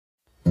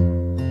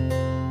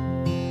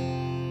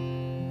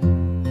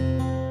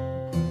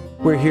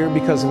We're here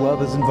because love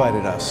has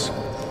invited us.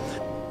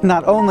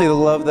 Not only the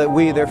love that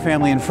we, their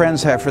family and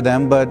friends have for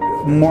them, but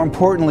more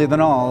importantly than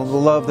all, the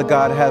love that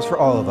God has for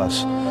all of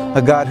us.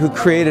 A God who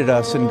created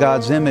us in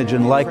God's image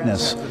and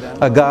likeness.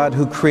 A God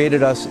who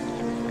created us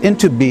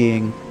into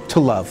being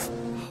to love.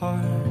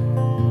 Heart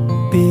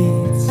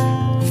beats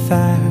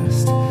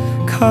fast,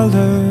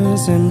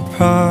 colors and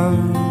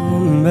promises.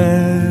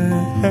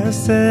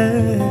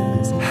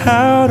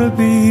 How to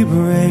be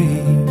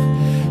brave,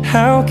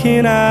 how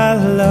can I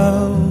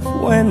love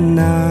when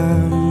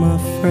I'm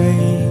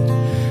afraid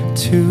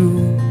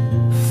to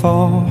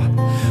fall?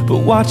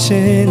 But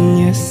watching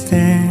you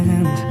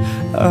stand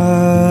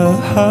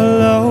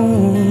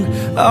alone,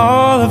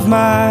 all of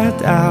my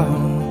doubt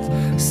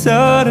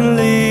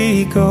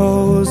suddenly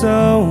goes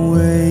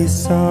away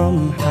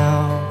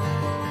somehow.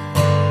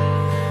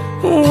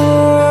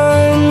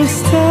 One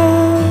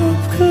step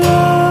closer.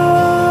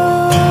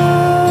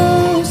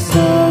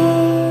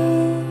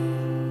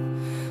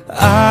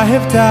 I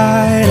have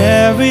died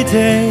every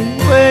day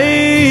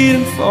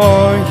waiting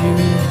for you.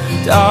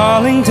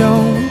 Darling,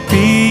 don't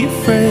be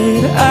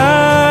afraid.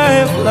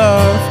 I've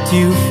loved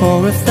you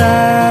for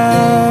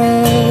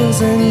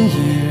 1,000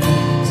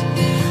 years.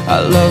 I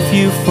love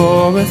you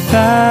for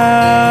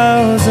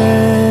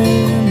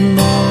 1,000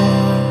 more.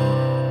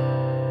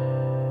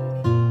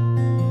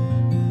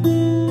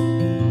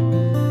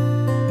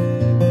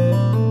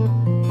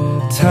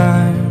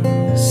 Time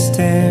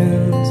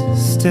stands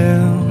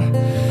still,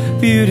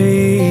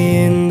 beauty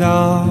in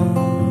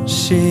all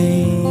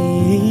she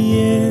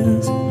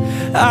is.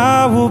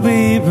 I will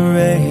be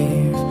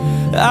brave,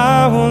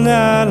 I will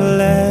not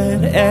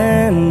let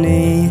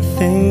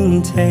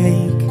anything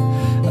take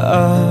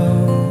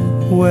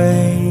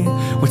away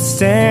what's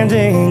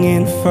standing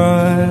in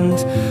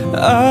front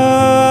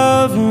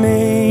of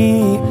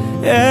me.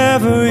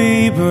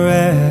 Every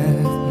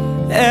breath,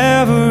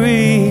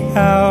 every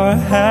hour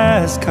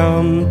has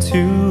come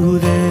to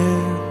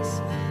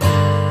this.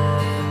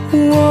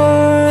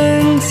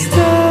 One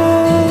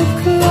step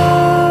closer.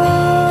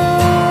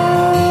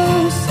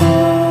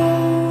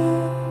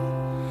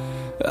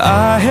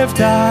 I have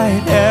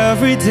died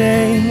every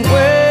day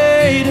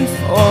waiting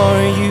for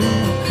you.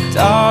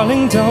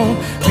 Darling, don't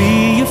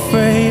be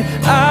afraid.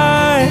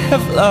 I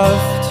have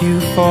loved you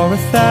for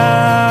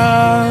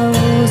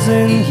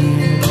 1,000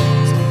 years.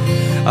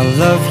 I'll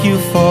love you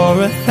for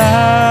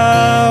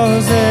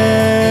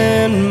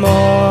 1,000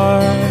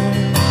 more.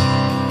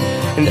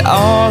 And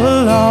all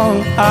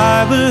along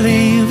I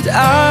believed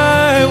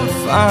I would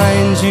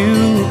find you.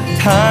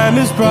 Time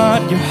has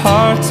brought your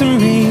heart to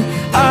me.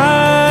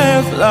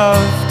 I've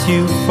loved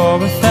you for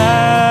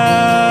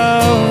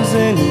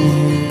 1,000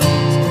 years.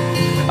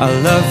 I'll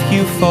love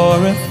you for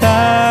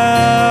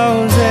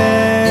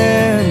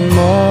 1,000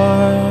 more.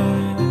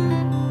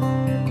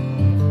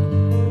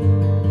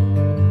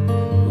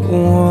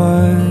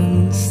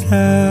 One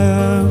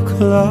step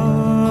closer.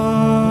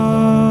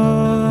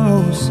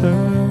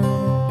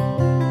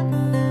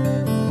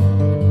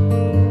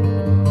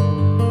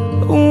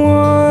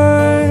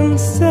 One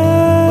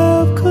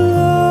step closer.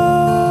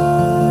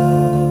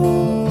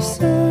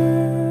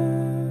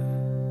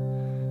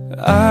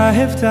 I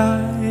have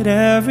died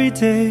every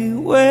day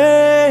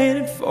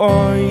waiting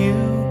for you.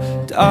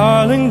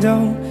 Darling,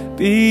 don't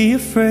be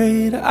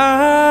afraid.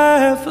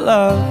 I've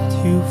loved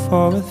you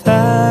for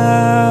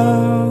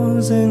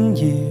 1,000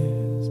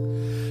 years.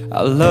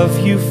 I'll love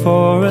you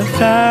for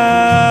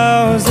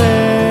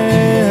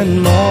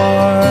 1,000 more.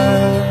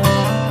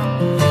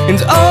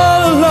 And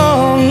all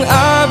along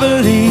I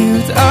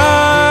believed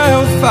I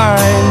would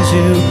find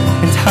you.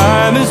 And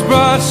time has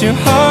brought your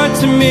heart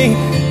to me.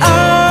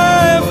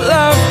 I've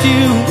loved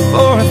you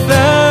for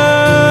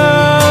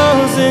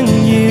 1,000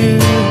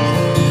 years.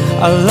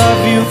 I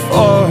love you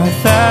for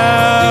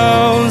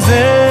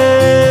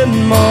 1,000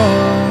 more.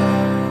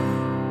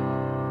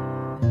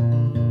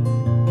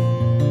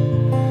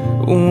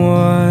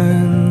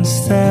 One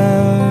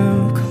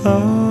step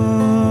closer.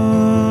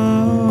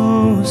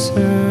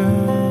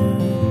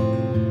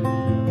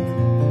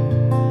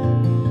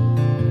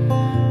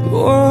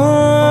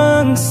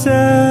 One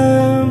step